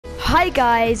Hi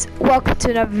guys, welcome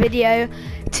to another video.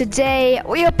 Today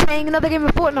we are playing another game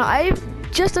of Fortnite.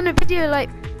 I've just done a video like,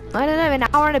 I don't know, an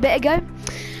hour and a bit ago.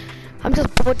 I'm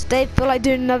just bored today, feel like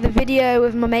doing another video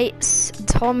with my mates,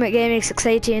 Tom at Gaming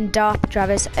 680 and Darth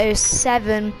Travis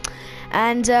 07.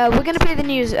 And we're gonna play the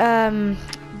news. Damn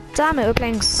it, we're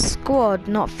playing squad,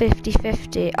 not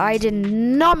 50-50. I did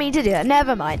not mean to do that,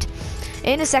 never mind.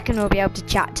 In a second we'll be able to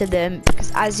chat to them,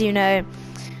 because as you know,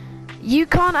 you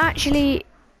can't actually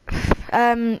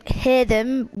hear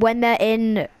them when they're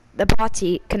in the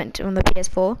party connected on the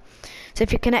PS4. So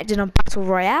if you're connected on Battle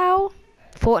Royale,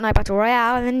 Fortnite Battle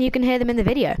Royale, then you can hear them in the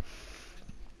video.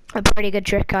 A pretty good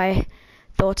trick I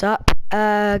thought up.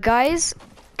 Guys,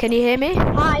 can you hear me?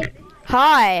 Hi.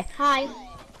 Hi. Hi.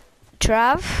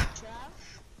 Trav?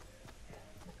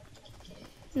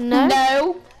 No?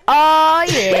 No. Oh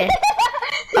yeah.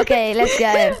 Okay, let's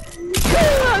go.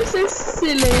 I'm so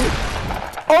silly.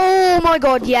 Oh my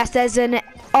god, yes, there's an...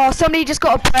 Oh, somebody just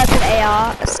got a purple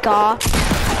AR, a scar.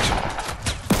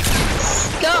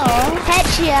 Scar?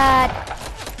 Headshot.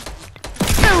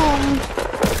 Boom.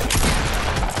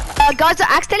 Guys, I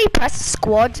accidentally pressed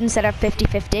squad instead of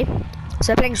 50-50.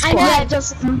 So we're playing squad. Yeah,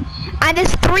 just... And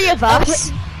there's 3 of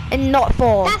us, and not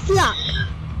 4. That's luck.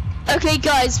 Okay,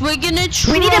 guys, we're gonna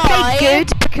try... We need to play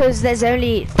good, because there's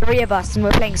only 3 of us, and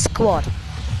we're playing squad.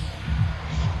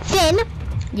 Finn?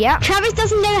 Yeah. Travis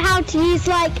doesn't know how to use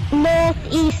like north,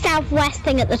 east, south, west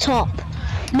thing at the top.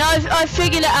 No, I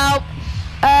figured it out.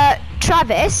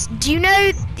 Travis, do you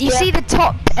know, you see the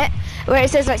top where it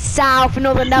says like south and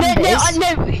all the numbers?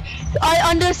 No, I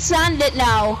understand it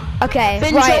now. Okay,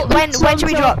 Finn's right, when should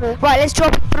we drop? top. Right, let's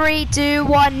drop 3, 2,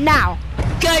 1, now.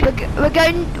 Go. We're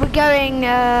going,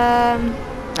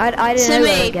 I don't know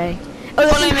where we're going.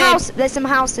 Oh, there's some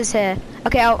houses here.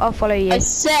 Okay, I'll follow you. I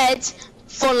said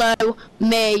follow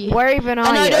me. Where even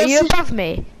are you? Are you above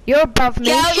me? You're above me.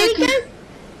 Yeah,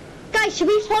 guys, should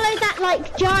we follow that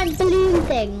like giant balloon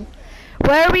thing?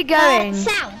 Where are we going?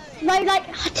 South. No,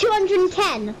 like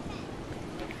 210.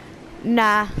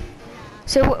 Nah.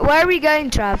 So where are we going,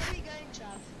 Trav?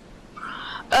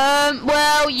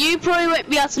 Well, you probably won't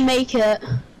be able to make it.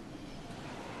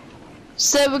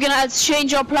 So we're gonna have to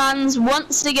change our plans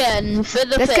once again for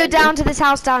the Let's go down to this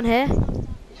house down here.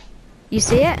 You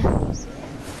see it?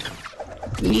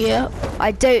 Yeah.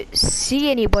 I don't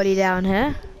see anybody down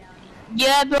here.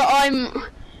 Yeah, but I'm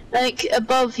like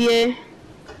above you.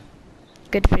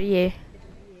 Good for you.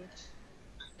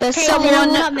 There's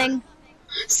someone.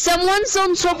 Someone's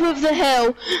on top of the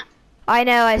hill. I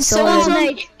know, I saw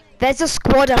it. There's a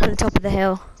squad up at the top of the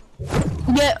hill.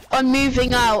 Yeah, I'm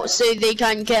moving out so they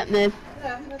can't get me.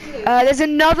 There's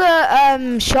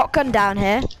another shotgun down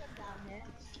here.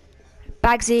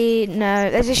 Bagsy,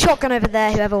 no. There's a shotgun over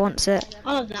there, whoever wants it.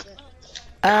 I love that.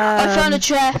 I found a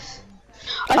chest.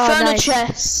 I found a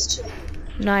chest.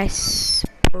 Nice,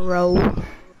 bro.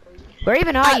 Where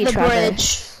even are you, Travis?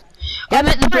 Bridge. I'm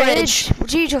at the bridge.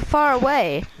 Jeez, you're far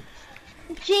away.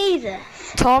 Jesus.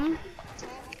 Tom?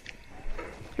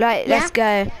 Right, let's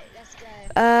go.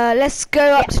 Let's go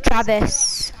up to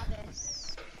Travis.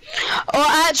 Or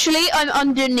actually, I'm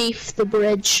underneath the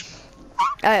bridge.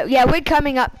 Yeah, we're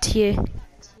coming up to you.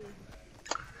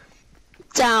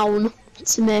 Down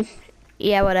to me.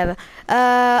 Yeah, whatever.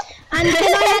 And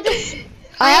I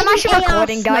am actually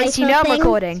recording, guys. You know I'm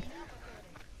recording.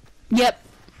 Yep.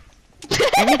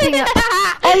 Anything else?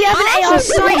 Oh, you have an AR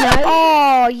sniper.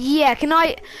 Oh, yeah. Can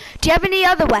I? Do you have any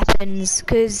other weapons?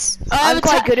 Because I'm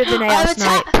quite good at an AR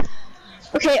sniper.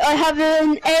 Okay, I have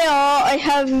an AR, I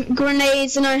have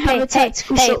grenades, and I have a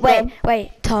tactical shotgun.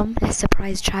 Wait, Tom, let's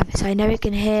surprise Travis. I know he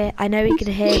can hear. I know he can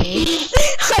hear me.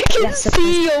 I can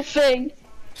see your thing.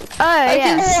 Oh, I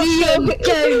yeah. can see you.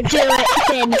 Don't do it,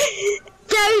 Finn.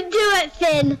 Don't do it,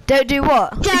 Finn. Don't do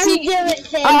what? Don't do it,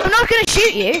 Finn. Oh, I'm not gonna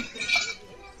shoot you.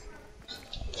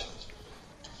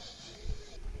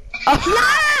 Oh,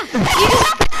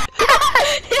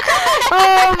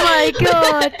 oh my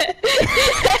god.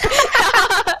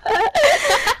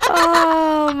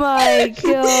 Oh my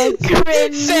god.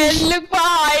 Cringe. Finn, look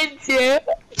behind you.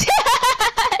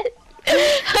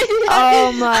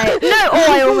 Oh my. No, oh,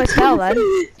 I almost fell then.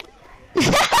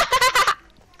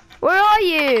 Where are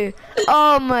you?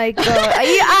 Oh my god. Are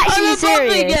you actually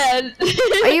serious? Again.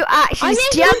 Are you actually?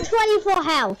 I'm in 24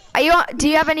 health. Are you? Do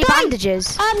you have any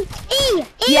bandages? E.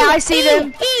 Yeah, I see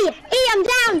them. I'm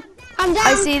down. I'm down.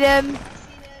 I see them.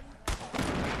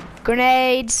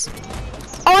 Grenades.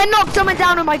 Oh, I knocked someone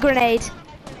down with my grenade.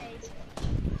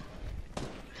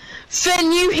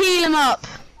 Finn, you heal him up.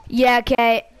 Yeah,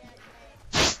 okay.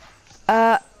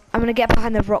 I'm gonna get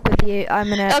behind the rock with you. I'm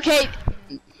gonna. Okay.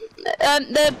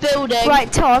 the building.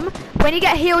 Right, Tom. When you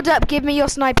get healed up, give me your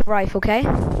sniper rifle, okay?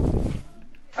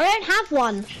 I don't have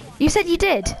one. You said you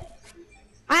did.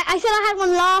 I said I had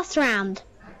one last round.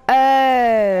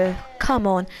 Oh, come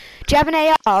on. Do you have an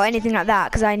AR or anything like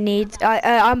that? Because I need.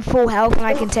 I'm full health and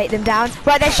I can take them down.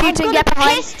 Right, they're shooting. Get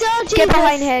behind. Pistol, get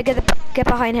behind here. Get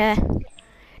behind here.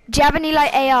 Do you have any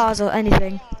like ARs or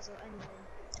anything?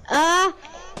 I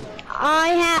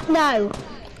have no.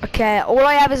 Okay, all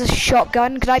I have is a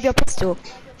shotgun. Could I have your pistol?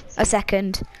 A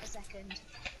second.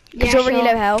 Because you're really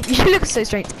low health. You look so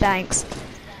strange. Thanks.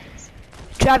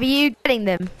 Trav, are you getting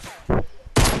them?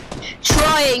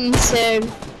 Trying to.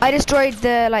 I destroyed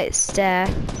the like stair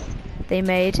they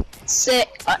made.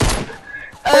 Sick.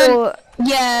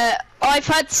 Yeah, I've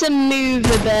had to move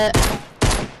a bit.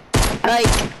 Like,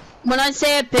 when I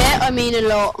say a bit, I mean a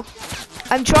lot.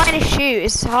 I'm trying to shoot.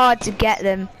 It's hard to get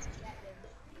them.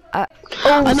 I'm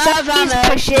out of somebody's ammo.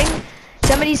 pushing.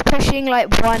 Somebody's pushing like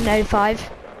 105.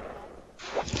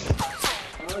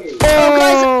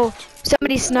 Oh,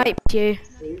 somebody sniped you.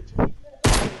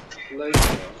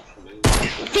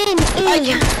 Finn,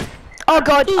 Oh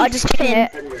god, I just been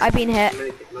hit. I've been hit.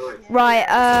 Right,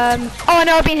 oh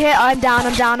no, I've been hit. I'm down.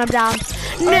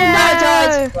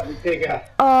 No!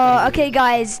 Oh, okay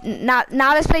guys. Now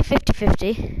let's play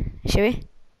 50-50. Shall we?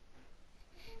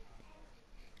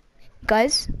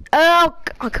 Guys? Oh,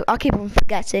 I'll keep on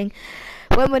forgetting.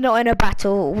 When we're not in a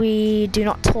battle, we do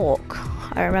not talk.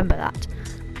 I remember that.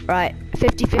 Right,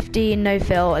 50-50, no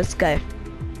fill, let's go.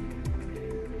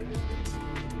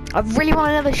 I really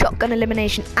want another shotgun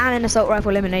elimination and an assault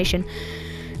rifle elimination.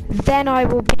 Then I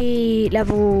will be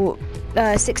level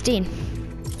 16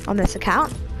 on this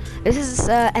account. This is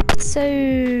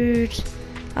episode,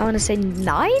 I want to say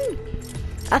 9?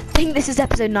 I think this is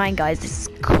episode 9, guys. This is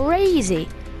crazy.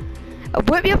 I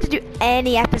won't be able to do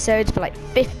any episodes for like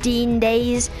 15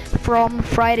 days from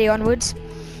Friday onwards.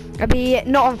 I'll be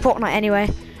not on Fortnite anyway.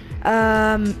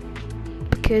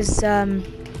 Because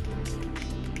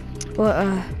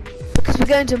we're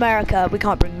going to America, we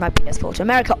can't bring my PS4 to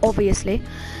America, obviously.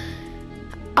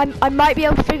 I might be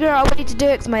able to figure out a way to do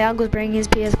it because my uncle's bringing his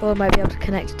PS4. I might be able to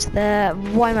connect it to there.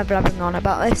 Why am I blabbering on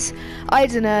about this? I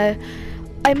don't know.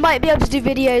 I might be able to do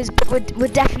videos, but we're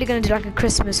definitely going to do like a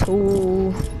Christmas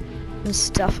haul and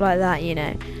stuff like that, you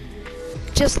know.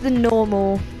 Just the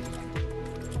normal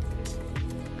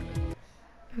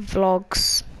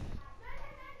vlogs.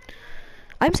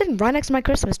 I'm sitting right next to my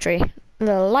Christmas tree.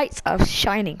 The lights are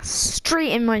shining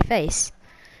straight in my face.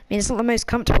 I mean, it's not the most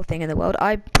comfortable thing in the world.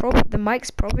 The mic's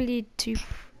probably too.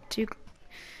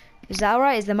 Is that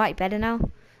alright? Is the mic better now?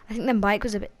 I think the mic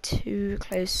was a bit too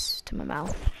close to my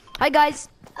mouth. Hi guys.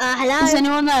 Hello. Is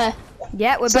anyone there?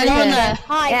 Yeah, we're Is both anyone here. there?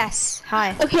 Hi. Yes.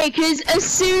 Hi. Okay, because as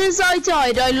soon as I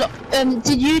died,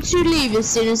 did you two leave as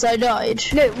soon as I died?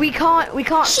 No, we can't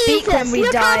speak when we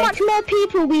look die. how much more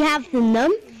people we have than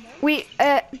them. We,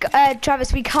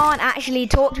 Travis, we can't actually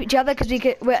talk to each other because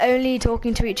we're only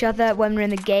talking to each other when we're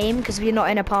in the game because we're not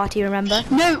in a party. Remember?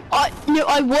 No,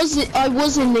 I wasn't. I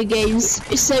was in the games.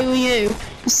 So were you.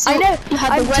 So I know. You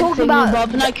had I'm the red talking thing about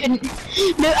above, and I couldn't.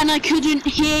 No, and I couldn't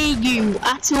hear you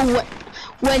at all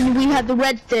when we had the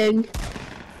red thing.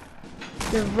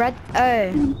 the red.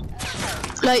 Oh.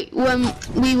 Like when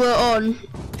we were on.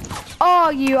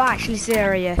 Are you actually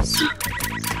serious?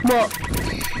 What?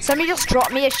 Somebody just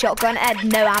dropped me a shotgun. It had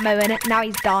no ammo in it. Now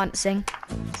he's dancing.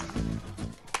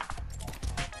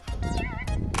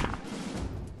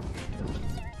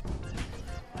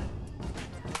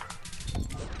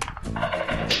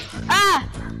 Ah!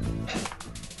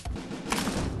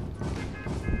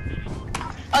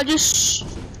 I just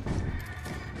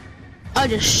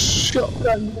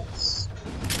shotgun this.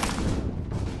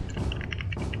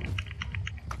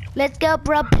 Let's go,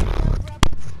 bro.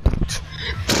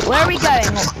 Where are we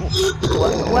going?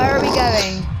 Where are we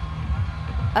going?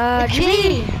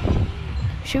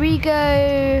 Should we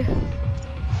go?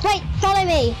 Wait, follow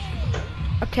me.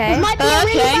 Okay. This might be a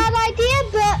really bad idea,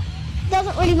 but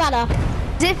doesn't really matter.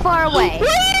 Is it far away? Why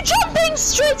are you jumping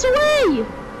straight away?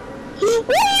 Why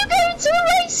are you going to a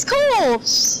race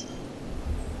course?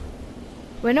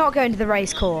 We're not going to the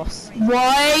race course.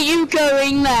 Why are you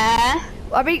going there?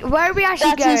 Where are we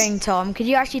actually That is going, Tom? Could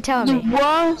you actually tell The me?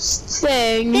 worst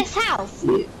thing. This house.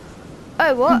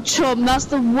 Oh, what? Tom, that's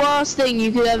the worst thing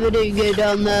you could ever do, go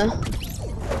down there.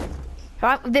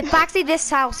 Right, actually, this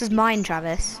house is mine,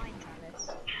 Travis.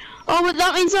 Oh, but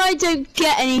that means I don't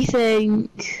get anything.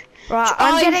 Right,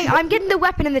 I'm getting the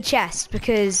weapon in the chest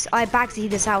because I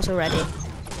backseated this house already.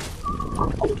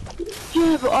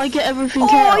 Yeah, but I get everything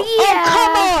Oh, else. yeah. Oh,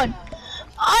 come on!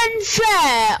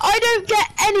 unfair. I don't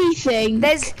get anything.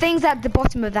 There's things at the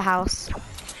bottom of the house.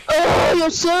 Oh, you're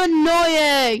so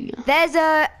annoying. There's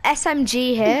a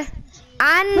SMG here.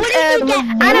 And, What did you get?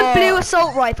 and a blue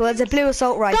assault rifle. There's a blue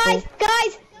assault rifle.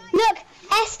 Guys, look,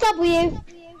 SW.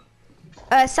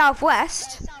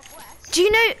 Southwest. Do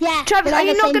you know, Yeah, Travis, they're are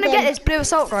you the not same going to get thing. this blue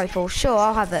assault rifle? Sure,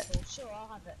 I'll have it.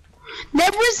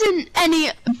 There wasn't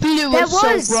any blue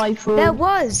assault rifle. There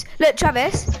was. Look,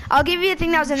 Travis, I'll give you the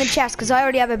thing that was in the chest because I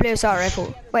already have a blue assault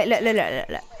rifle. Wait, look.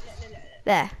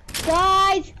 There.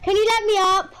 Guys, can you let me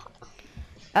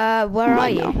up? Where are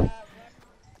you?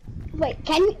 Wait,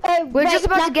 can you? We're just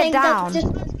about to get down.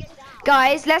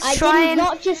 Guys, let's try and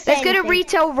let's go to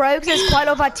Retail Row because there's quite a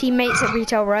lot of our teammates at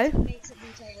Retail Row.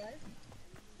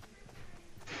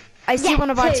 I see one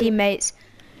of our teammates.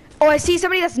 Oh, I see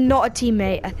somebody that's not a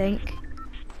teammate, I think.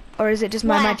 Or is it just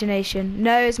my imagination?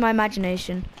 No, it's my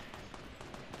imagination.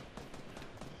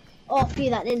 Oh, phew,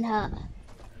 that didn't hurt.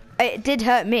 It did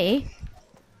hurt me.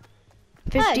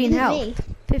 15 health.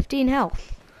 15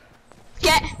 health.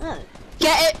 Get it.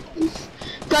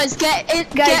 Guys, get it.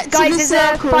 Guys, get to the there's a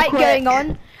circle fight quick. going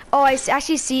on. Oh, I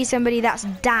actually see somebody that's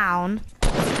down.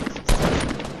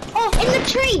 Oh, in the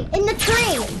tree! In the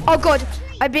tree! Oh god,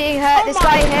 I'm being hurt. This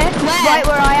guy here, right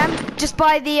where I am, just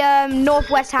by the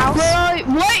northwest house. Right,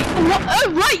 wait,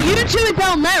 oh right, you two are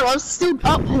down there. I was still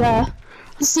up there.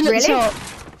 I'm still at the top.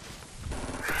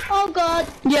 Oh god.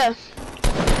 Yeah.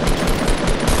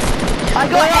 I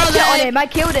got a headshot on him. I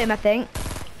killed him, I think.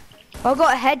 I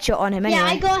got a headshot on him anyway. Yeah,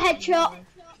 I got a headshot.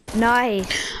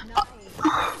 Nice.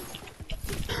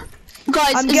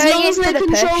 Guys, I'm as going long as into they the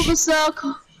control push. the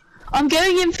circle. I'm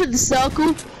going in for the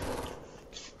circle.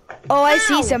 Oh, I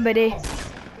see somebody.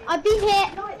 I've been hit.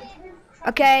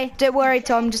 Okay, don't worry,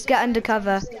 Tom. Just get under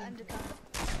cover.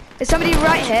 There's somebody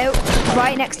right here,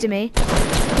 right next to me.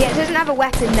 Yeah, he doesn't have a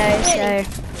weapon though, so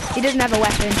he doesn't have a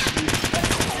weapon.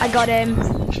 I got him.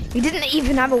 He didn't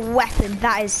even have a weapon.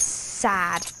 That is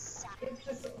sad.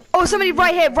 Oh, somebody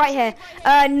right here, right here.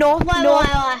 North,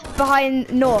 Where?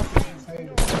 behind north.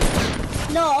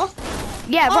 North?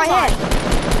 Yeah, right here.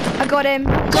 I got him.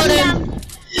 Got him.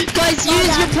 Guys,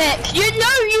 use your pick.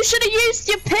 You should have used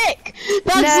your pick.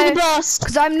 Bugs in the bus.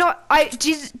 Because I'm not.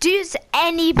 Does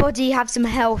anybody have some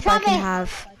health I can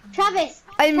have? Travis.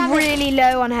 I'm really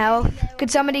low on health.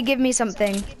 Could somebody give me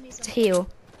something to heal?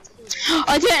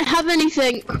 I don't have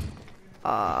anything.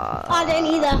 I don't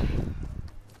either.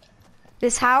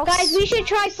 This house? Guys, we should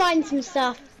try find some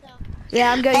stuff.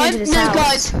 Yeah, I'm going into this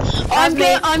house. Guys,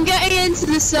 I'm getting into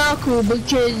the circle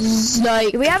because,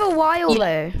 like... We have a while,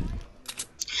 though.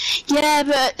 Yeah,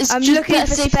 but it's I'm just looking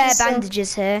for spare stuff.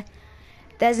 bandages here.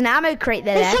 There's an ammo crate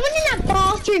there. There's someone in that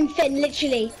bathroom, Finn,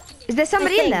 literally. Is there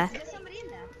somebody in there?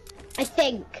 I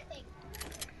think.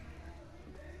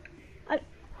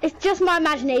 It's just my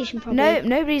imagination, probably. No,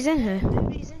 nobody's in here.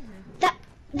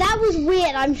 That was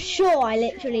weird. I'm sure I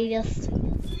literally just...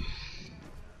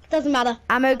 Doesn't matter.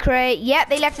 Ammo crate. Yep,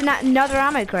 they left another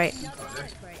ammo crate.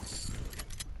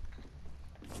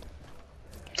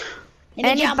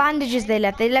 Any bandages they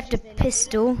left? They left a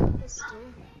pistol.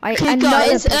 Okay,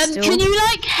 guys, can you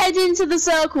like head into the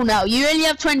circle now? You only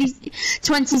have 20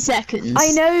 seconds.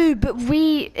 I know, but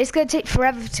it's gonna take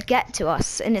forever to get to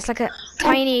us, and it's like a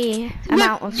tiny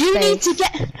amount of space.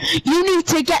 You need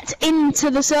to get into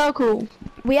the circle.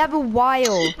 We have a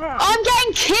while. I'm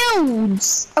getting killed.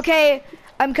 Okay,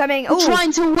 I'm coming. I'm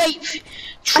trying to wait.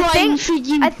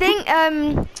 I think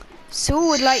Saul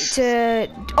would like to.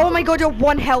 Oh my God, you're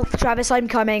 1 health, Travis. I'm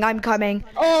coming.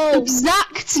 Oh,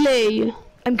 exactly.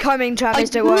 I'm coming, Travis.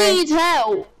 Don't I worry. need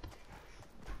help.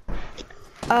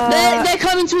 They're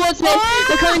coming towards me.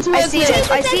 They're coming towards me. I see them. There's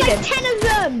like 10 of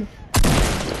them.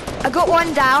 I got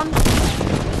one down.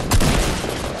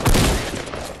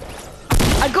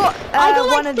 I got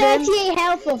one like of them. 38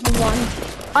 health off of one.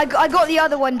 I got the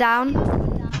other one down.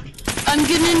 I'm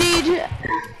gonna need.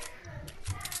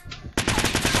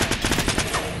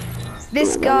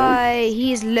 This guy,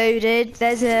 he's loaded.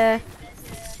 There's a.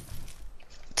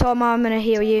 Tom, I'm gonna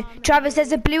heal you. Travis,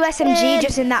 there's a blue SMG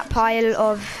just in that pile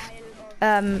of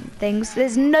things.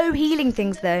 There's no healing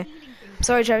things though.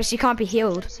 Sorry, Travis, you can't be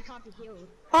healed.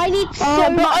 I need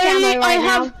so much ammo right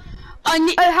now.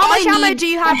 How much ammo do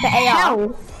you have for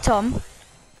AR, Tom?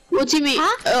 What do you mean?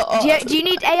 Huh? Do you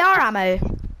need AR ammo?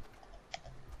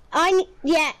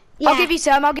 Yeah. I'll give you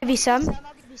some.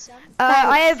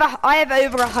 I have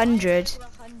over 100.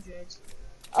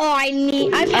 Oh, I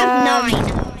have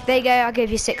 9. There you go. I'll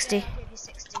give you 60.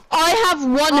 I have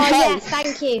 1 health. Yes,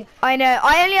 thank you. I know.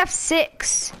 I only have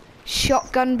 6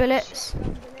 shotgun bullets.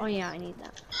 Oh yeah, I need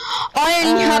that. I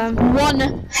only have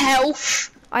 1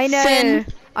 health. I know. Finn.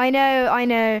 I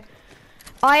know.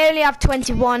 I only have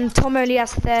 21. Tom only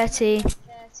has 30.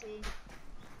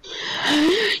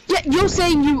 Yeah, you're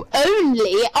saying you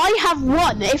only. I have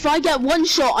one. If I get one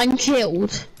shot, I'm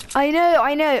killed. I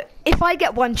know. If I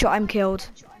get one shot, I'm killed.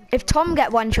 If Tom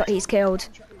get one shot, he's killed.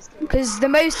 Because the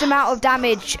most amount of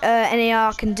damage any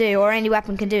AR can do, or any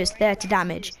weapon can do, is 30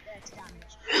 damage.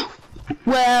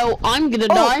 Well, I'm gonna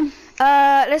die.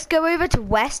 Let's go over to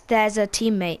West. There's a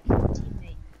teammate.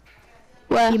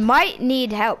 Where? You might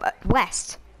need help at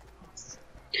West.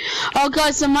 Oh,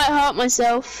 guys, I might hurt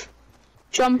myself.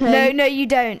 Jumping. No, you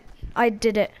don't. I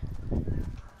did it.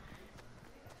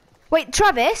 Wait,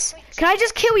 Travis, can I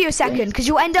just kill you a second? Because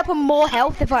you'll end up on more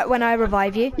health when I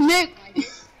revive you. No.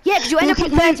 Yeah, because you end up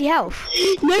on 30 health.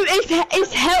 No,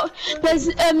 it's health. There's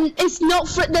it's not.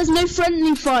 There's no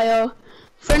friendly fire.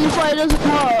 Friendly fire doesn't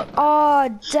work. Oh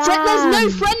damn. There's no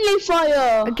friendly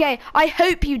fire. Okay, I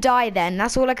hope you die then.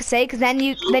 That's all I can say. Because then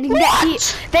you can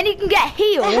get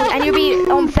healed and you'll be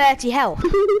on 30 health.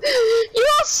 You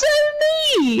are so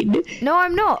mean. No,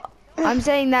 I'm not. I'm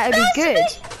saying that would be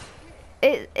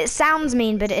good. It sounds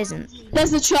mean, but it isn't.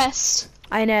 There's a chest.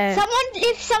 I know.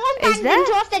 If someone bangs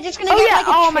into us, they're just gonna Oh get yeah. like a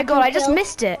Oh my god, triple I just kill.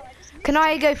 missed it. Can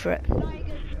I go for it?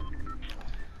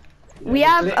 We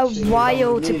have a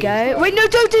while to go. Wait, no,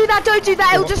 don't do that,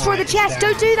 it'll destroy the chest.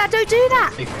 Don't do that.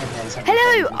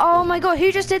 Hello, oh my god,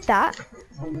 who just did that?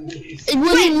 It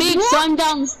wasn't me, so I'm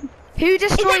down. Who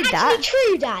destroyed Is that actually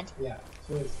true, Dad? Yeah.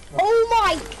 Oh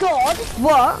my god.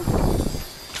 What?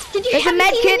 Did you There's a have you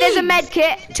med seen kit, the there's a news? med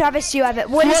kit. Travis, you have it.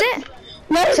 What is it?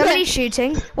 Where is Somebody's it?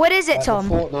 shooting. What is it, The Tom?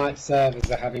 Fortnite servers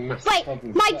are having massive Wait,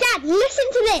 problems. my dad, listen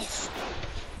to this.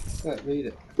 Look, read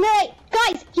it. No, wait,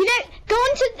 guys, you know, go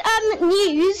on to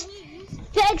news,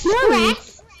 the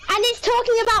Express, and it's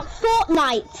talking about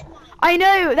Fortnite. I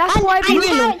know, that's And, why I've and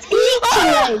been how it's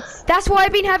glitching loads. that's why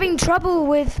I've been having trouble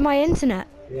with my internet.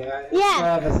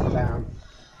 Yeah. Servers are down.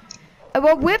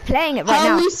 Well, we're playing it right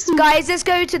How now. is- Guys, let's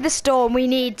go to the storm. We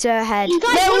need to head. Guys,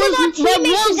 There one of our was- there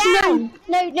teammates was are down.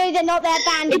 No, they're not. They're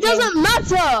banned. It doesn't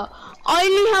matter. I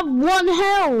only have one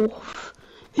health.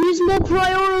 Who's more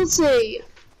priority?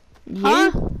 You?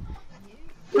 Huh?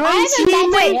 I have a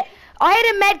med Wait, kit. I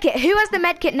had a med kit. Who has the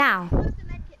med kit now?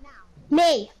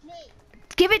 Me.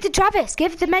 Give it to Travis.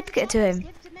 Give the med kit to him.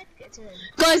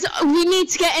 Guys, we need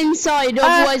to get inside,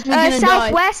 otherwise we're gonna die.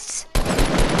 Southwest.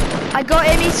 I got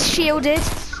him. He's shielded.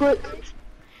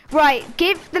 Right,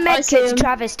 give the I med see kit to him.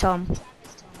 Travis, Tom.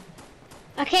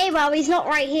 Okay, well, he's not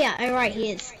right here. Oh, right,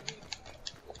 he is.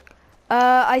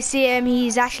 I see him.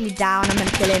 He's actually down. I'm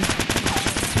gonna kill him.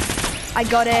 I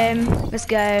got him. Let's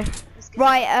go.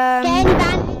 Right.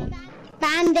 Again,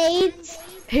 band-aids.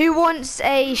 Who wants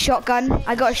a shotgun?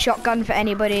 I got a shotgun for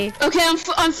anybody. Okay, I'm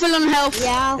full on health.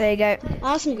 Yeah, There you go.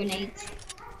 I'll have some grenades.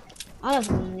 I'll have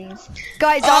one of these.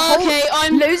 Guys, Oh,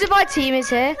 okay, loads of our team is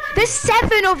here. There's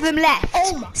 7 of them left.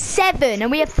 Oh. 7,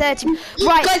 and we have 30.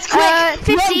 Right, Guys, quick,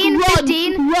 15, run,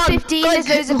 15, run. 15. Guys,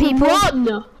 There's loads of people.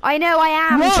 Run. I know, I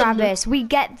am, Run. Travis. We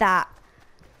get that.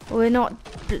 We're not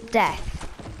death.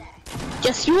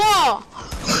 Yes, you are.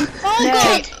 Oh, No.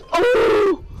 God.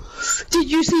 Oh, did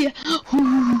you see it?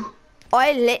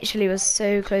 I literally was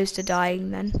so close to dying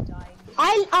then.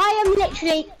 I am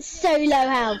literally so low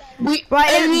health. We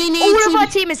Right, only need all to... of our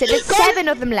team is here. There's Guys- 7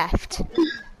 of them left.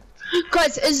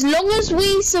 Guys, as long as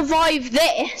we survive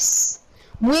this,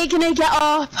 we're gonna get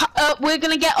our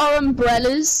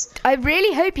umbrellas. I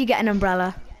really hope you get an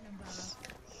umbrella.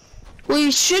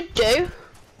 We should do.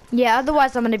 Yeah,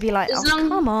 otherwise I'm gonna be like, As oh, long-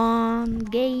 come on,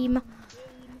 game.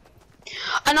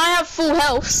 And I have full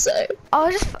health, so.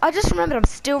 I just remembered I'm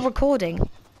still recording.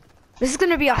 This is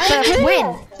gonna be our first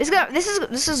win.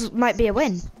 This is might be a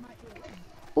win.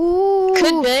 Ooh,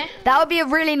 Could be. that would be a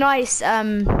really nice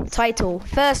title.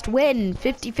 First win,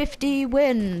 50-50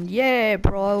 win. Yeah,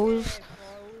 bros.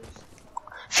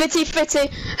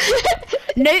 50-50.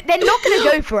 No, they're not gonna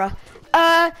go for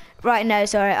her. Right, no,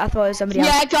 sorry, I thought it was somebody else.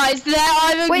 Yeah, guys, Wait,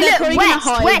 they're look, probably gonna West,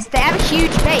 hide. West, they have a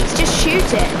huge base. Just shoot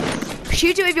it.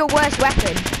 Shoot it with your worst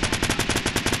weapon.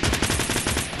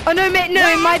 Oh no, mate, no,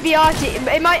 it might be our team.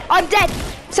 It might. I'm dead.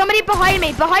 Somebody behind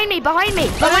me, behind me, behind me,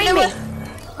 behind me.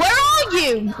 Where are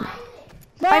you?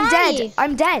 Where I'm are dead. you?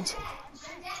 I'm dead.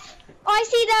 I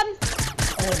see them.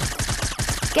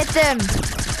 Get them.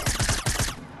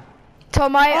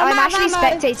 Tom, I'm out of actually ammo.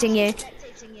 spectating you.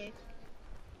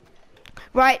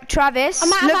 Right, Travis,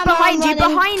 I'm out of look ammo, behind I'm you,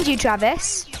 running. behind you,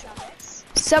 Travis.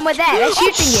 Somewhere there, they're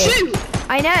shooting you. Shoot!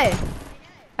 I know.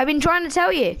 I've been trying to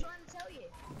tell you.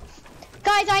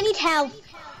 Guys, I need help.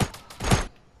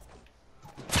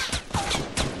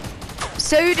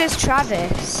 So does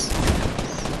Travis.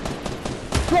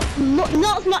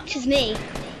 Not as much as me.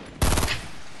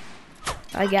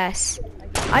 I guess.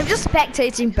 I'm just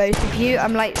spectating both of you.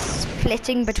 I'm like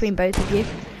splitting between both of you.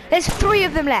 There's 3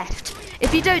 of them left.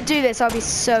 If you don't do this, I'll be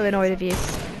so annoyed of you.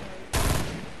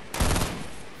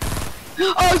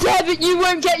 Oh yeah, but you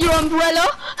won't get your umbrella.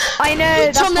 I know,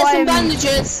 that's Tom, there's why some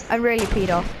bandages. I'm really peed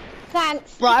off.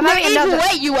 Thanks. Right, I'm No, having either another.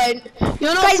 way you won't.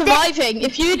 You're not Guys, surviving.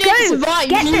 If you Go, didn't survive,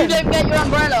 get you them. don't get your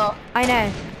umbrella. I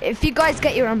know. If you guys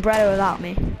get your umbrella without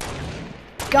me.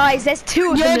 Guys, there's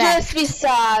 2 of You'll them just left. be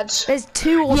sad. There's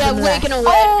 2 of Yeah, them we're left. gonna win.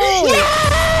 Oh!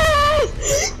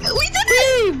 Yes! We did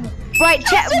it! Right,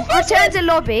 check. Return to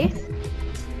lobby.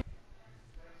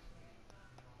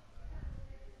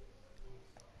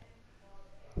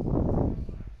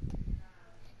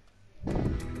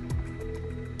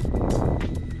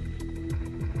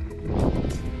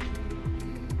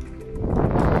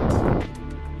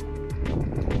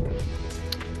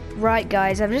 Right,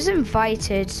 guys, I've just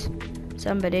invited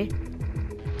somebody.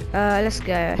 Let's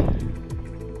go.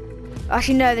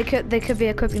 Actually, no, they could be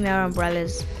equipping their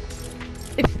umbrellas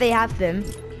if they have them.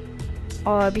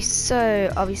 Oh, I'll be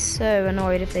so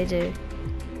annoyed if they do.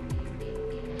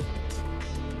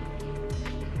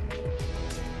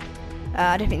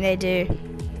 I don't think they do.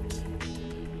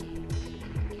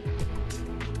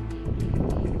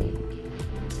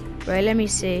 Right, let me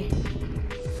see.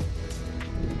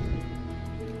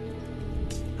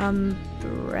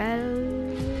 Umbrella.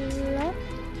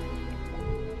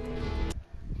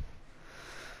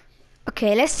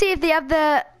 Okay, let's see if they have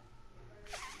the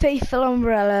faithful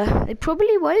umbrella. They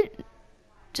probably won't.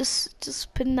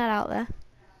 Just putting that out there.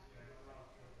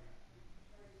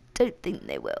 Don't think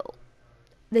they will.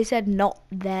 They said not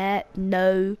there,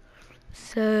 no.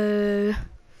 So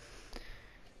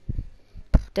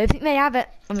don't think they have it,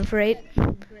 I'm afraid.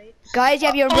 Guys, you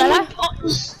have your umbrella?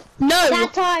 No,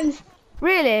 Bad times.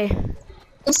 Really?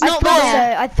 it's I not thought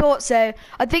there. so. I thought so.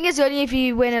 I think it's only if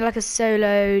you win in like a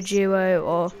solo, duo,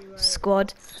 or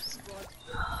squad.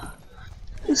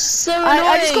 It's so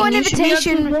I just got an annoying. You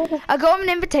should be able invitation. to- I got an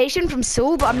invitation from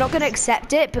Saul, but I'm not going to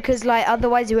accept it because like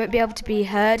otherwise you won't be able to be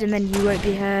heard, and then you won't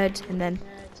be heard, and then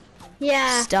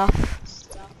Yeah. stuff.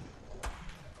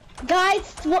 Guys,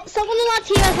 someone on our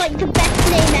team has like the best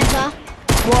name ever.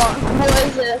 What? What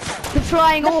is it? The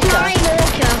flying The orca. Flying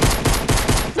Orca.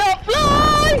 The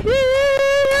flying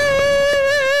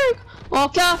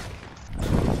orca.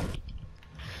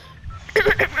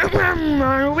 We Oh,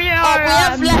 are. we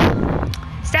have left.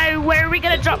 So where are we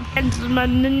gonna drop,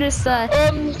 gentlemen, in this? So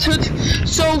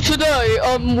today,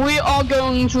 we are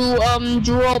going to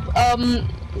drop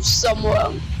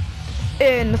somewhere.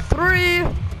 In 3,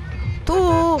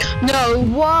 2, No,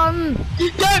 1,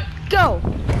 don't. go.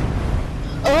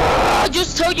 Oh, I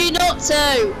just told you not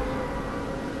to.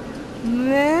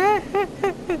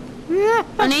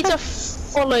 I need to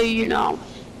follow you now.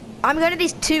 I'm going to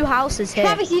these 2 houses here.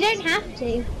 Travis, you don't have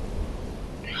to.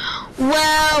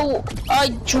 Well, I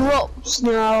dropped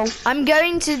now. I'm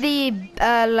going to the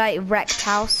like wrecked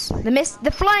house.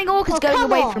 The flying orca's Oh, going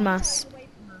come away on. from us.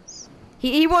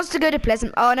 He wants to go to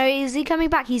Pleasant. Oh no, is he coming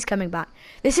back? He's coming back.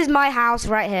 This is my house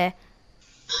right here.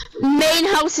 Main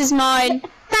house is mine.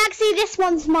 Bagsy, this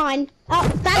one's mine. Oh,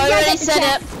 Bagsy, I I already get the said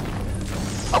chest. it.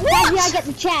 Bagsy, I What? get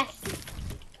the chest.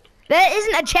 There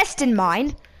isn't a chest in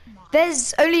mine.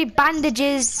 There's only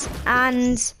bandages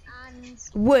and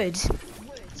wood.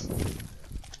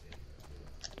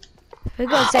 For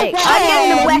God's sake, I'm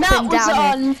getting a weapon that was down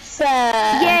here.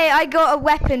 unfair. Yay, I got a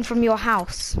weapon from your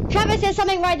house. Travis, there's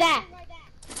something right there.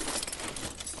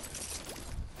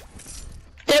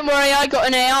 Don't worry, I got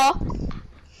an AR.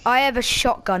 I have a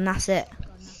shotgun, that's it.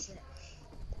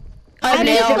 I have I an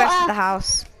need the AR. rest of the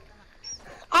house.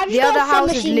 I've just The got other a house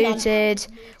is submachine gun. looted.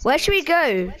 Where should we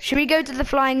go? Should we go to the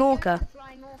flying orca?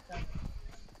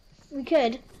 We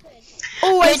could.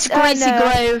 Oh, Go it's to Greasy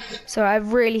Grove. Sorry, I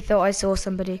really thought I saw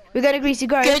somebody. We're going to Greasy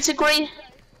Grove. Go to Green.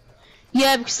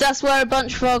 Yeah, because that's where a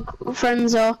bunch of our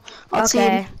friends are. Our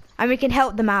Okay, team. and we can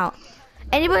help them out.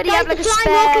 Anybody Guys, have like the a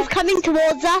flying spare? orca's coming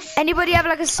towards us. Anybody have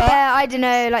like a spare? I don't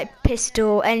know, like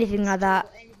pistol, anything like that.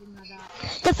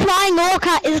 The flying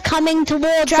orca is coming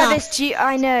towards Travis, us. do you,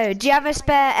 I know. Do you have a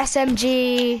spare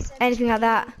SMG? Anything like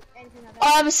that? I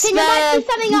have a There might be spare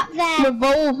something up there.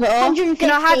 revolver. 150.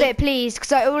 Can I have it, please?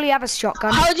 Because I only have a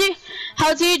shotgun. How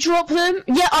do you drop them?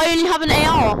 Yeah, I only have an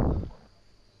AR.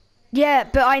 Yeah,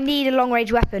 but I need a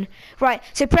long-range weapon. Right,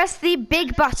 so press the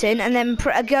big button and then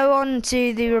go on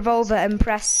to the revolver and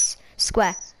press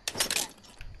square.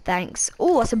 Thanks.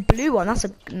 Oh, that's a blue one. That's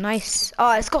a nice.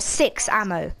 Oh, it's got 6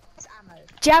 ammo.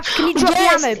 Can you drop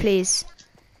Yes. the ammo, please?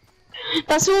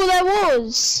 That's all there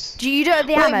was. You don't have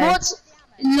the Wait, ammo? what?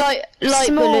 light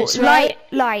Small, bullets, right?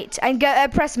 light, and go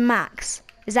press max.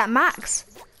 Is that max?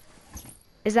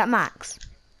 Is that max?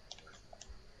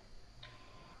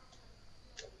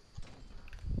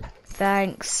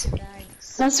 Thanks.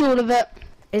 That's all of it.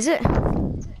 Is it?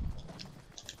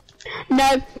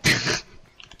 No.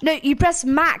 No, you press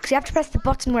max. You have to press the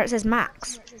button where it says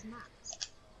max.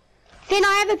 Finn,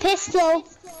 I have a pistol. Oh,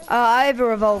 I have a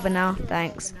revolver now.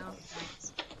 Thanks.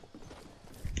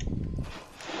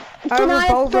 Finn, I have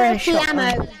revolver and a 30 shotgun.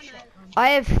 ammo. I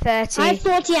have 30. I have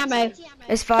 40 ammo.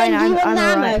 It's fine. Finn, do you want I'm the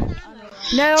alright. ammo?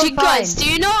 No, I'm fine. Guys, do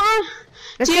you not?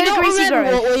 Let's do you go to not Greasy remember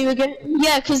Grove. what we were going?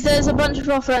 Yeah, because there's a bunch of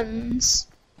our friends.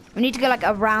 We need to go like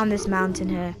around this mountain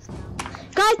here.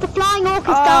 Guys, the flying orc is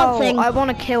Oh, dancing. I want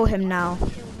to kill him now.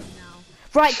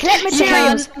 Right, collect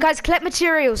materials. Guys, collect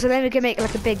materials so then we can make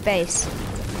like a big base.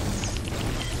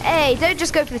 Hey, don't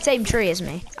just go for the same tree as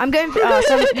me. I'm going for,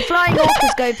 so the flying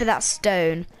orcas go for that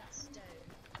stone.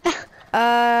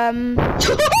 Actually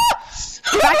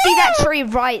that tree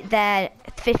right there,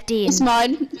 15. It's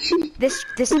mine. This.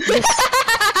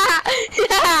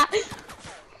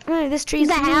 No, this tree's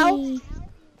The hell? me.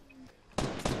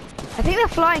 I think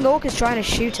the flying orc is trying to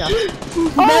shoot us.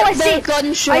 Oh, I see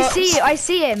it. I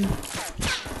see him.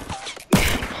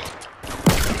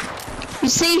 You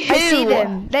see who? I see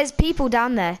them. There's people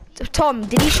down there. Tom,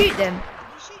 did you shoot them?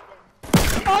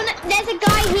 Oh, no, there's a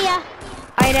guy here.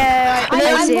 I know.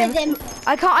 I see I'm him. with him.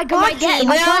 I can't get him.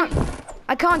 team.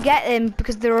 I can't get him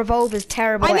because the revolver's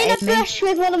terrible I'm in a at aiming. bush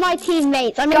with one of my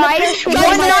teammates. I'm in a Guys, bush with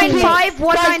one of my teammates.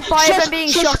 195, I'm being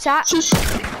shot at.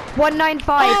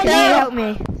 195, Oh, can no. you help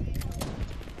me?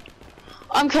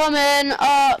 I'm coming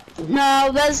up. No,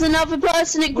 there's another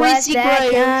person at What's Greasy that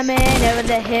Grove. coming over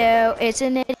the hill? It's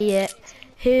an idiot.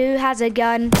 Who has a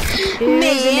gun? Who's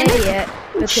an idiot?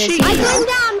 Because Jeez. I'm he's... going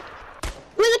down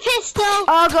with a pistol.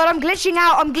 Oh god, I'm glitching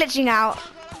out.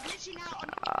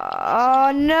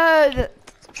 Oh no.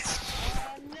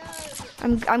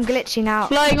 I'm glitching out.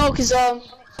 Flying orc is on.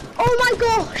 Oh my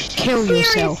gosh. Kill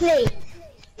yourself. Seriously.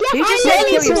 Yes, Who just I said know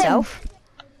kill it's him. yourself?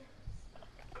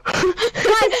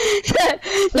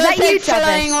 Was that you,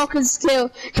 flying Travis? orc is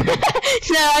killed.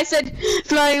 No, I said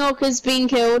flying orc has been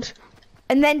killed.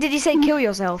 And then did you say kill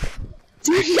yourself?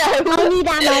 I No, need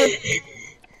ammo.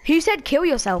 Who said kill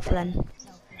yourself then?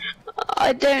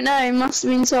 I don't know. It must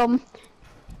have been Tom.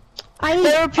 I need.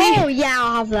 There are people- Oh yeah,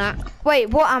 I'll have that. Wait,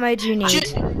 what ammo do you need?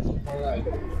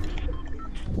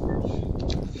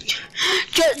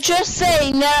 Just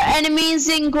saying, there are enemies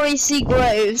in Greasy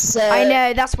Grove, so... I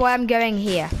know, that's why I'm going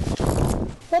here.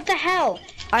 What the hell?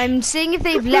 I'm seeing if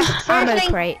they've left ammo thing-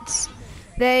 crates.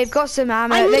 They've got some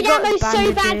ammo. I They've need got ammo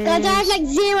so bad that I have bandages. like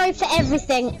 0 for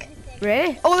everything.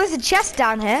 Really? Oh, there's a chest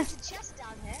down here.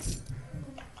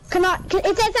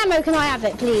 If there's ammo, can I have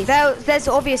it, please? There's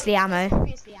obviously ammo.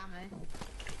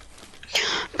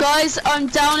 Guys, I'm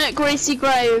down at Greasy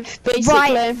Grove, basically.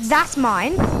 Right, that's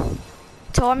mine.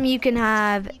 Tom, you can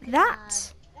have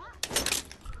that.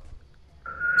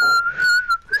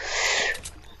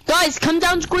 Guys, come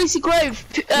down to Greasy Grove.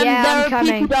 Yeah, there I'm are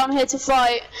coming. people down here to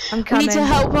fight. I'm We coming. need to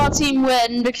help our team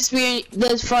win because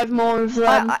there's 5 more of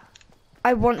them.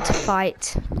 I want to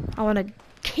fight. I want to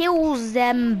kill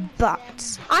them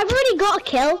butts. I've already got a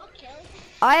kill.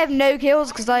 I have no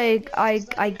kills because I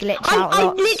glitch out I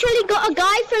lots. literally got a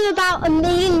guy from about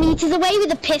 1,000,000 meters away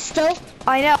with a pistol.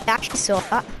 I know, I actually saw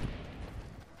that.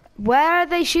 Where are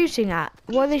they shooting at?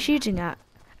 What are they shooting at?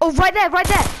 Oh, right there, right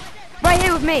there. Right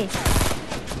here with me.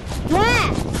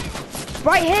 Where?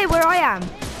 Right here where I am.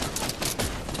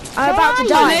 I'm Where about to are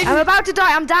die. you? I'm about to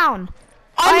die. I'm down.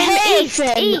 I'm here, east,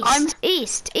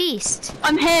 Finn. east.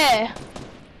 I'm here.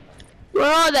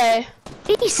 Where are they?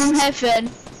 East. From here, Finn.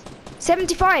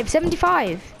 75.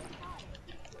 75?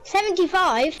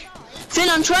 Finn,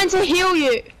 I'm trying to heal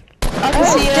you. I can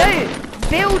see you. Don't.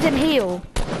 Build and heal.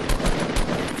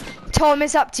 Tom,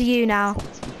 it's up to you now.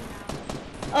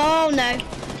 Oh no.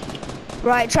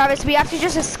 Right, Travis, we have to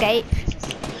just escape.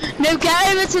 No,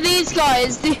 get over to these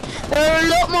guys. There are a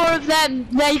lot more of them.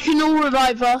 They can all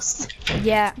revive us.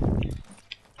 Yeah.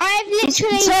 I have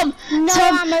literally Tom, no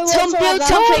ammo Tom, build whatsoever.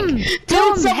 something. Build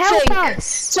Tom, something. help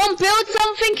us. Tom, build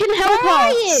something and help Where are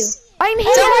us. you? I'm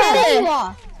Oh, here. there you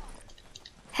are.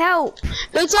 Help.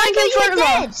 Build something in you front were of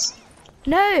dead. us.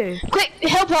 No. Quick,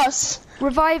 help us.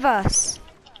 Revive us.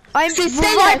 Stay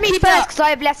there, Revive me keep first up. because I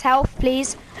have less health,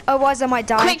 please. Otherwise I might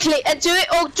die. Quickly, do it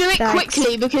Thanks.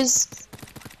 quickly because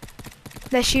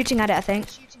They're shooting at it, I think.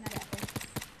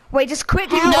 Wait, just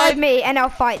quickly No. revive me and I'll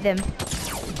fight them.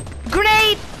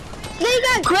 Grenade! There you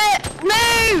go. quick,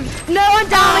 move. No, I'm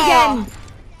down Oh. again.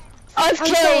 I'm I'm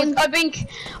killed. saying-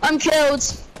 I'm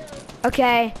killed.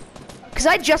 Okay.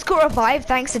 because I just got revived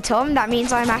thanks to Tom. That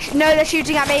means I'm actually. No, they're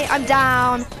shooting at me. I'm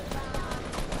down.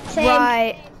 Same.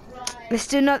 Right.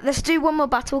 Let's do one more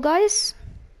battle, guys.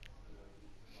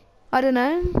 I don't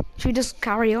know. Should we just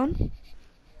carry on?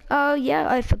 Oh yeah,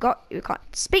 I forgot you can't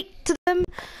speak to them.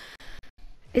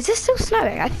 Is this still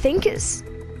snowing? I think it's.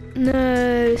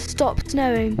 No, stop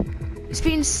snowing. It's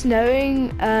been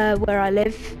snowing where I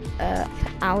live for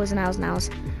hours and hours and hours.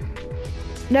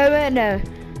 No.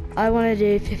 I want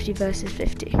to do 50 versus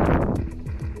 50.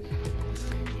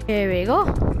 Here we go.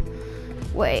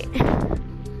 Wait.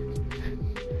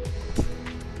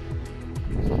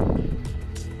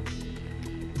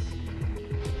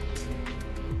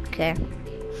 Okay.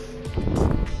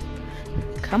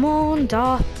 Come on,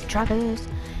 Darth Travis.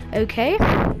 Okay.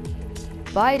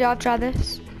 Bye, Darth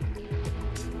Travis.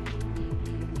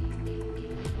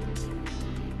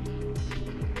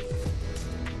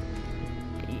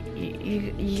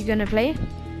 You gonna play?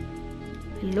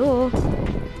 Hello.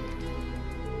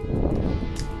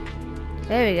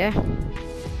 There we go.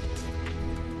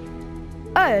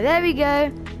 Oh, there we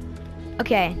go.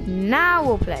 Okay, now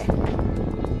we'll play.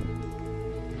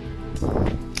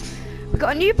 We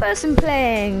got a new person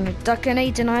playing.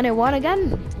 Duckinator 901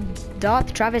 again.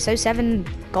 Darth Travis 07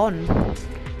 gone. I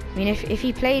mean, if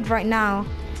he played right now,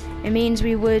 it means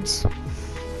we would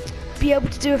be able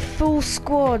to do a full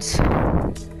squad.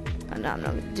 No, I'm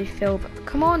not going to do Phil, but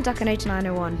come on, Duckinator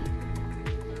 901.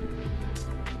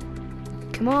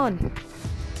 Come on.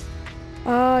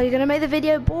 Oh, you're going to make the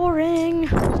video boring.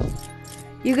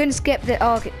 You can skip the.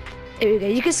 Oh, okay. Here we go.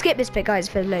 You can skip this bit, guys,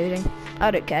 for loading.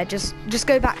 I don't care. Just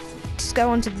go back. Just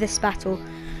go on to this battle.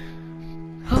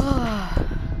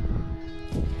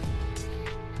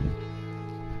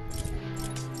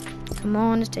 Come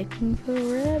on, it's taking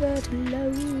forever to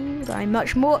load.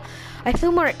 I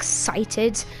feel more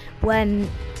excited when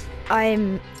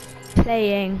I'm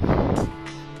playing and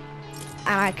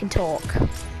I can talk.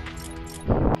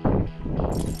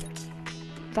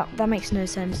 That makes no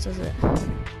sense, does it?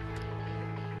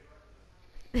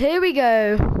 Here we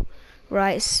go.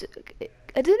 Right, so,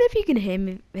 I don't know if you can hear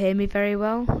me very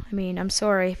well. I mean, I'm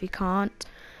sorry if you can't.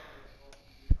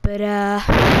 But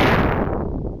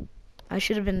I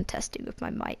should have been testing with my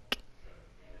mic.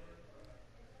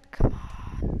 Come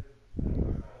on.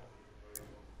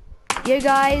 Yo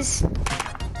guys.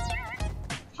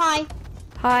 Hi.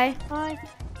 Hi. Hi.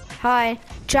 Hi.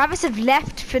 Travis have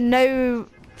left for no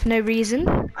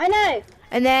reason. I know.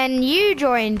 And then you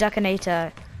joined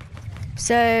Duckinator.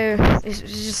 So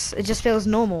it just feels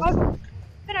normal.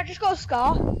 And I just got a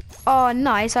scar. Oh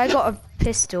nice, I got a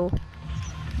pistol.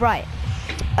 Right.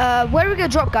 Where are we gonna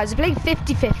drop, guys? We're playing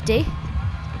 50-50.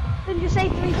 Then just say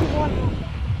 3, 2, 1.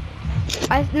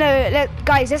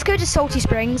 Guys, let's go to Salty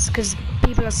Springs because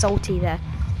people are salty there.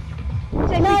 No.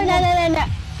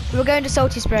 We're going to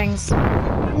Salty Springs.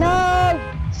 No.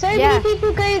 So many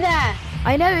people go there.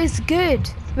 I know, it's good.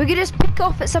 We can just pick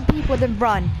off at some people and then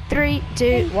run. 3,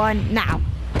 2, 1, now.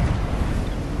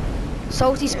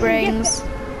 Salty Springs.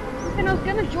 And I was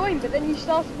gonna join, but then you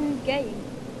started in the game.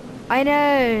 I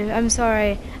know, I'm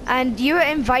sorry. And you were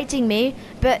inviting me,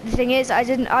 but the thing is, I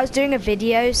was doing a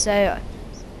video, so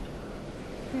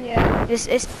yeah. It's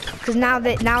because now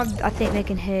I think they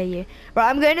can hear you. Right,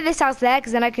 I'm going to this house there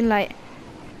because then I can like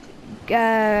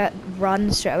run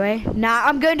straight away. Nah,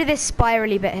 I'm going to this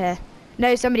spirally bit here.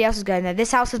 No, somebody else is going there.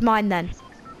 This house is mine then.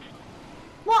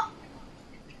 What?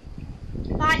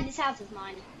 Fine, this house is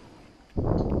mine.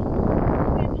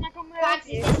 Fine,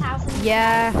 this house is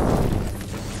yeah.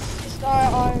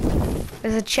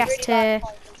 There's a chest here.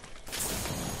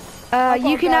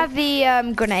 You can have the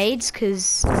grenades,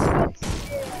 cause.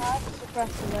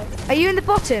 Are you in the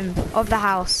bottom of the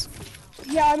house?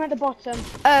 Yeah, I'm at the bottom.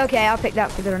 Oh, okay, I'll pick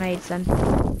that for the grenades then.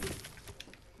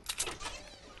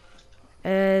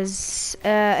 There's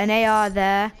an AR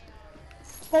there.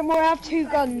 Then we'll have 2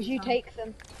 guns, you take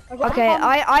them. Okay,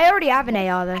 I already have an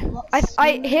AR though.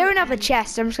 I hear another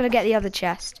chest, I'm just gonna get the other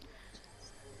chest.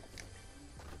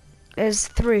 There's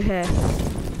through here.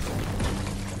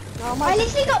 I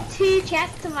literally got 2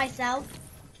 chests to myself.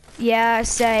 Yeah,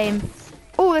 same.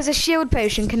 Oh, there's a shield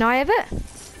potion, can I have it?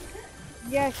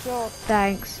 Yeah, sure.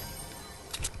 Thanks.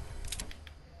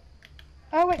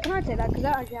 Oh wait, can I take that? Because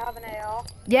I actually have an AR.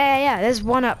 Yeah, there's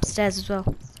one upstairs as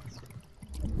well.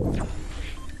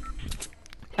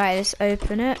 Alright, let's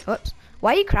open it. Whoops.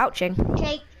 Why are you crouching?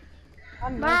 Okay.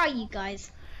 Where are you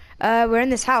guys? We're in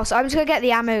this house. I'm just gonna get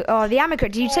the ammo. Oh, the ammo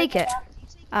crate. Did you take it?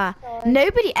 Ah.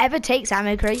 Nobody ever takes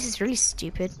ammo crates. It's really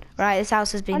stupid. Right, this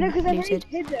house has been looted.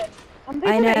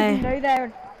 I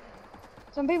know.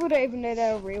 Some people don't even know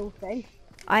they're a real thing.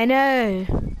 I know.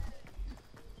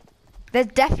 There's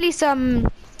definitely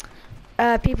some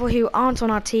people who aren't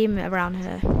on our team around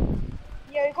here.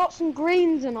 Yeah, we got some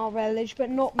greens in our village, but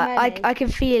not many. I can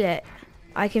feel it.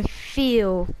 I can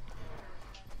feel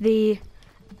the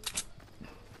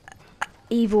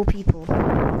evil people.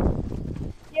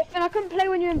 Yeah, Finn, I couldn't play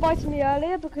when you invited me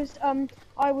earlier because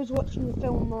I was watching the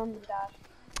film with Mum and Dad.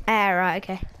 Ah, right,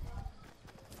 okay.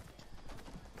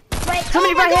 Wait,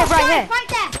 Somebody oh my right here, gosh, right guys, right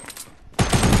there.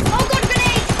 Oh god,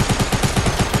 grenade!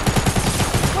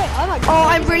 Wait, I like. Oh,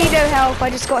 I'm really low health. I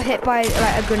just got hit by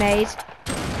like a grenade.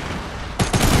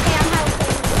 Okay, I'm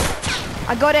helping.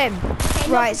 I got him.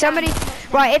 Okay, Right, knock somebody. down.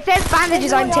 Right, if there's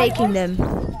bandages, I'm no, taking them.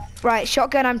 Right,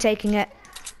 shotgun, I'm taking it.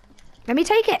 Let me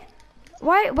take it.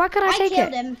 Why can't I take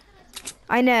killed it? him.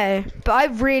 I know, but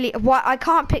I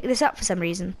can't pick this up for some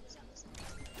reason.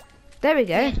 There we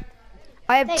go.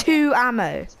 I have There you 2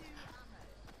 ammo.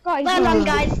 Guys, Well done,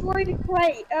 guys. destroyed a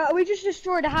crate. We just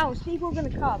destroyed a house. People are gonna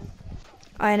come.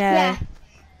 I know. Yeah.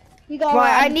 You got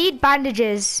Right, I need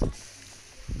bandages.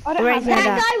 I don't Or have anything like any.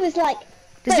 That that. guy was like.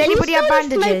 Does Wait, anybody who's have throwing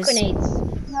bandages? Smoke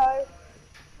grenades? No.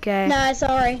 Okay. No,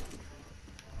 sorry.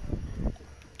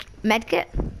 Medkit?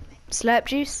 Slurp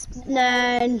juice?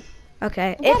 No.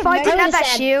 Okay. What If a I didn't have medicine. that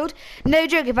shield, no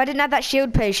joke, if I didn't have that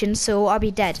shield potion, so I'll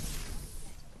be dead.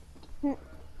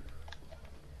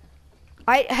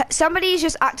 Somebody's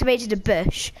just activated a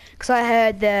bush because I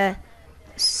heard the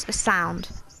sound.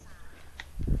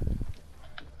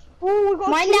 Oh, we got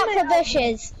a Mind out teammate for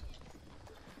bushes.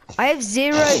 I have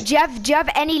 0. Do you have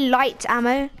any light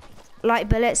ammo? Light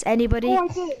bullets? Anybody? Oh,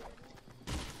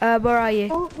 I do. Where are you?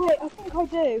 Oh, wait, I think I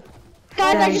do.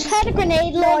 Guys, I Thanks. just heard a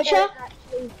grenade No, I launcher. don't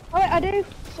actually. Oh, wait, I do.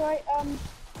 Sorry,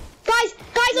 Guys,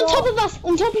 on top of us,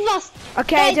 on top of us.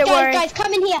 Okay, Guys, don't worry. guys,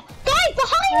 come in here. Guys,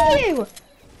 behind you.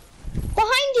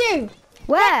 Behind you.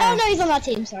 Where? Oh no, he's on our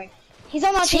team. Sorry, he's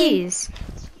on our team. Jeez.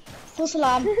 False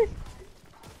alarm.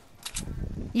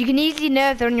 You can easily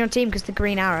know if they're on your team because the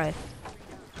green arrow.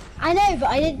 I know, but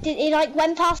I did. It like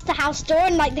went past the house door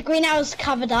and like the green arrow's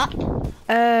covered up.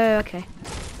 Oh, okay.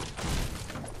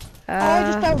 oh, I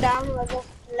just fell down. And I just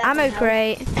left Ammo now.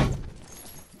 crate.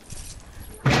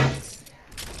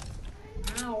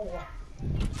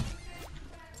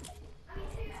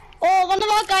 Oh, one of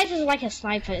our guys is like a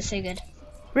sniper. It's so good.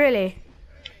 Really?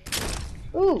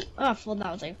 Ooh, oh, I thought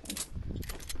that was open.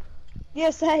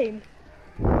 Yeah, same.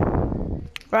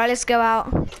 Right, let's go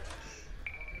out.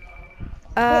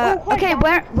 all quite Okay,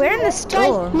 down. we're in the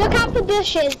store. Guys, look out for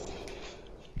bushes.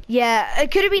 Yeah,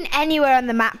 it could have been anywhere on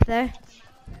the map though.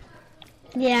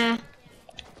 Yeah.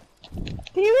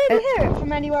 Can you really hear it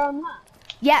from anywhere on that?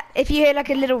 Yeah, if you hear like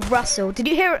a little rustle. Did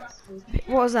you hear it?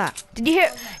 What was that? Did you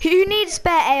hear? Who needs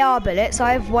spare AR bullets?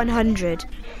 I have 100.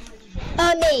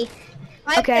 Me.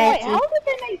 I Okay. Wait, how did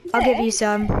they make this? I'll give you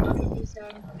some.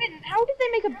 Finn, how did they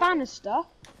make a banister?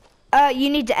 You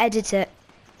need to edit it.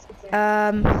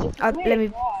 Let me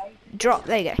Why? drop.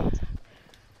 There you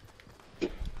go.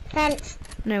 Thanks.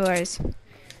 No worries.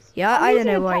 Yeah, I don't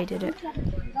know why you did it. So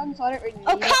I don't really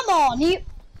Oh need it. come on, you.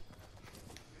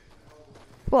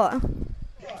 What?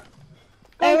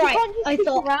 Oh, You right, can't just I peek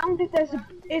thought- around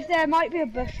if there might be a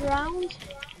bush around.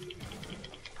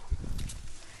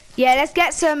 Yeah, let's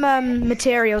get some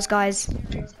materials, guys.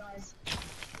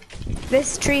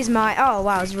 This tree's mine. Oh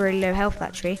wow, it's really low health,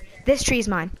 that tree. This tree's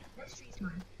mine.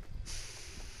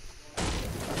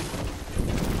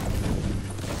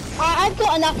 I've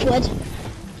got enough wood.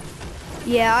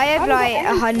 Yeah, I have I've got like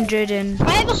anything. 100 and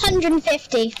I have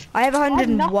 150. I have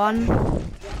 101.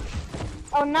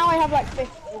 Oh, now I have like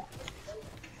 50.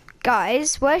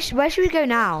 Guys, where should we go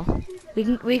now?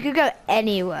 We could go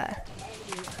anywhere.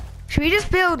 Should we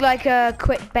just build like a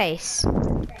quick base?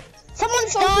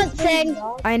 Someone's dancing.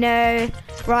 I know.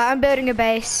 Right, I'm building a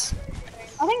base.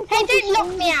 I think. Hey, don't lock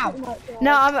me out.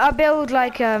 No, I'll build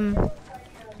like a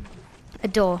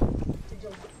door.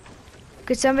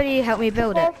 Could somebody help me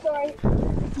build it? Oh, sorry.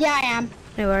 Yeah, I am.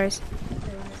 No worries.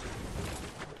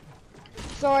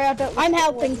 Sorry, I don't. I'm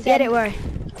helping. Yeah, Finn. don't worry.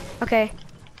 Okay.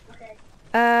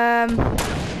 That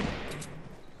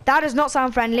does not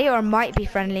sound friendly, or might be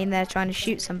friendly, and they're trying to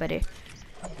shoot somebody.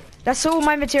 That's all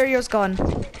my materials gone.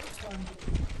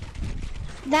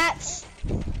 That's.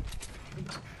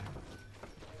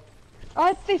 I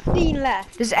have 15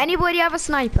 left. Does anybody have a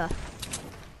sniper?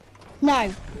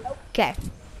 No. Okay.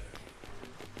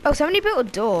 Oh, somebody built a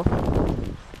door.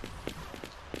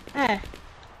 Oh.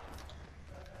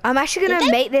 I'm actually Did gonna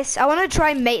they? make this. I want to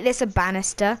try and make this a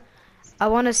banister. I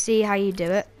want to see how you do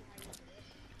it.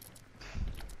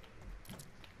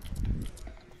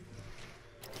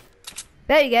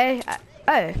 There you go.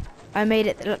 Oh, I made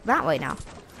it look that way now.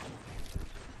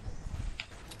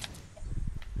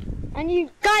 And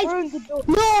you Guys, ruined the door.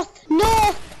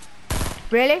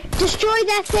 north! Really? Destroy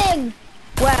their thing!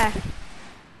 Where?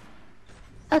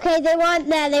 Okay, they weren't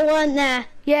there.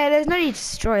 Yeah, there's no need to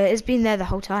destroy it. It's been there the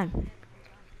whole time.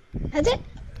 Has it?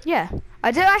 Yeah.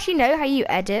 I don't actually know how you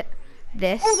edit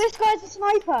this. Oh, this guy's a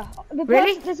sniper.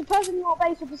 Really? There's a person in our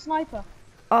base with a sniper.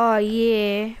 Oh,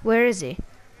 yeah. Where is he?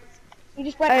 He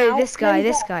just went out. Oh, this guy, then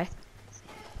this got- guy.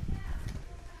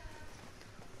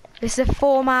 This is a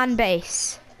 4-man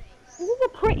base. This is a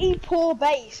pretty poor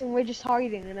base, and we're just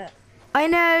hiding in it. I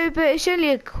know, but it's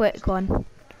only a quick one.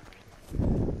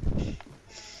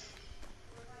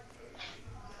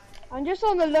 I'm just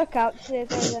on the lookout to see if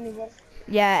there's anybody.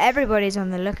 Yeah, everybody's on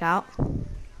the lookout.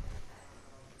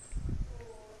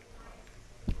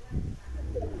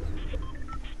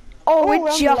 Oh, we're we're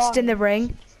on the just line. in the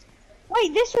ring.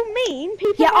 Wait, this will mean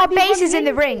people. Yeah, might our be base is running in the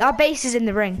into ring. it. Our base is in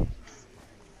the ring.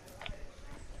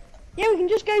 Yeah, we can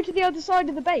just go to the other side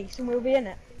of the base and we'll be in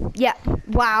it. Yeah.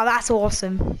 Wow, that's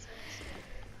awesome.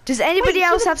 Does anybody Wait,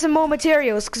 so else the- have some more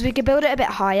materials? Because we could build it a bit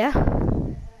higher.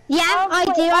 Yeah, I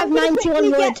do. I have I'm gonna 91 quickly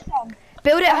wood. get some.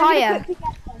 Build it I'm gonna higher. quickly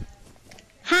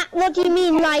get some. What do you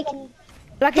mean, like?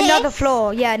 Like This? another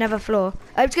floor. Yeah, another floor.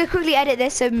 I'm just going to quickly edit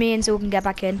this so me and Saul can get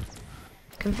back in.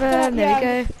 Confirm. There we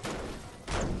Yeah. go.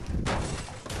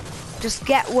 Just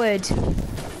get wood.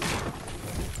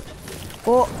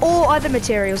 Or other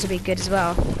materials would be good as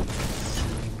well.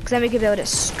 Because then we can build it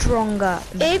stronger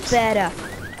and Oops. better.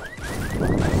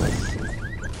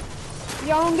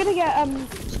 Yeah, I'm gonna get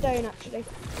stone actually.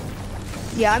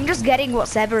 Yeah, I'm just getting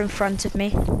what's ever in front of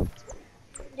me.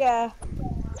 Yeah.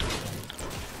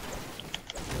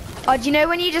 Oh, do you know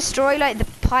when you destroy like the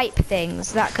pipe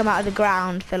things that come out of the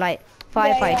ground for like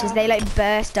firefighters, yeah. they like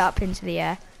burst up into the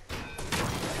air.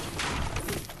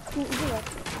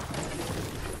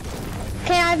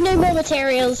 Okay, I have no more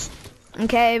materials.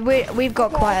 Okay, we've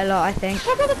got quite a lot, I think.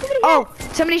 Oh, God, somebody Oh,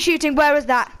 somebody's shooting. Where was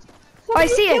that? Oh, I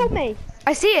see killed him. me.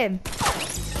 I see him.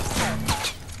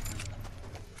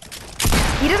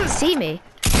 He doesn't see me.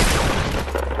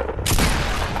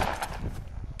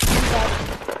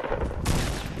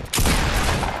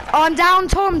 Oh, I'm down,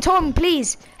 Tom. Tom,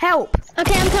 please help.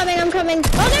 Okay, I'm coming.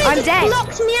 Oh no, I'm he dead.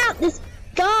 blocked me out, this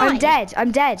guy. I'm dead.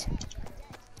 I'm dead.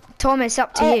 Tom, it's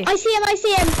up to Oh, you. I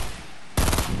see him.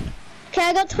 Okay,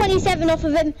 I got 27 off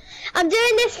of him. I'm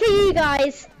doing this for you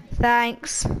guys.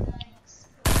 Thanks.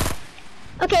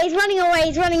 Okay, he's running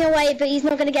away, but he's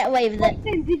not gonna get away with it.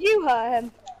 Austin, did you hurt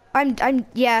him? I'm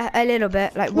yeah, a little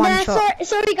bit, like one Nah, shot.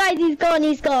 sorry guys, he's gone.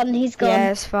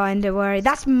 Yeah, it's fine. Don't worry.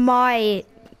 That's my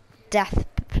death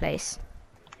place.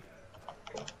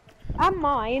 And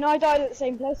mine. I died at the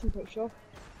same place, I'm pretty sure.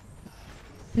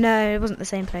 No, it wasn't the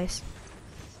same place.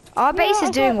 Our base is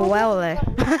I doing thought- well though.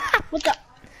 What the?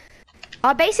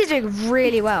 Our base is doing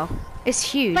really well. It's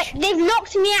huge. Wait, they've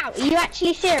knocked me out. Are you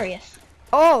actually serious?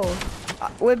 Oh,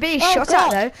 we're being Oh, shot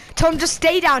God. at though. Tom, just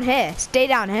stay down here. Stay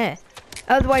down here.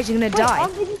 Otherwise, you're gonna Wait, die.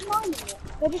 aren't they just mining it?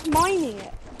 They're just mining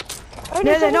it. Oh, No,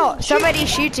 they're someone's not. Somebody's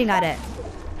shooting. shooting at it.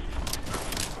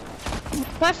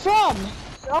 Where from?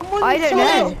 Someone's I don't shooting.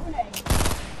 know.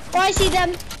 Oh, I see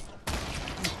them.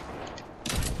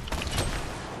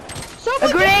 A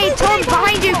Someone grenade, just Tom, threw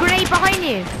behind you. bomb. Grenade behind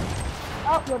you.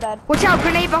 Oh, you're dead. Watch out,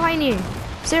 grenade behind you.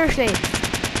 Seriously.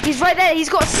 He's right there. He's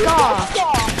got a scar.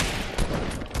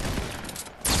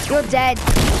 You're dead.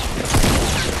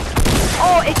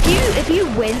 Oh, if you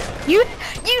win, you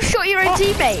shot your own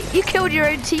teammate. You killed your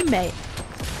own teammate.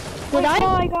 Did I?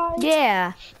 Bye, guys.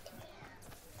 Yeah.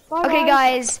 Bye, Okay,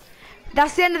 guys.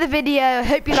 That's the end of the video.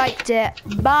 Hope you liked it.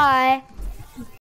 Bye.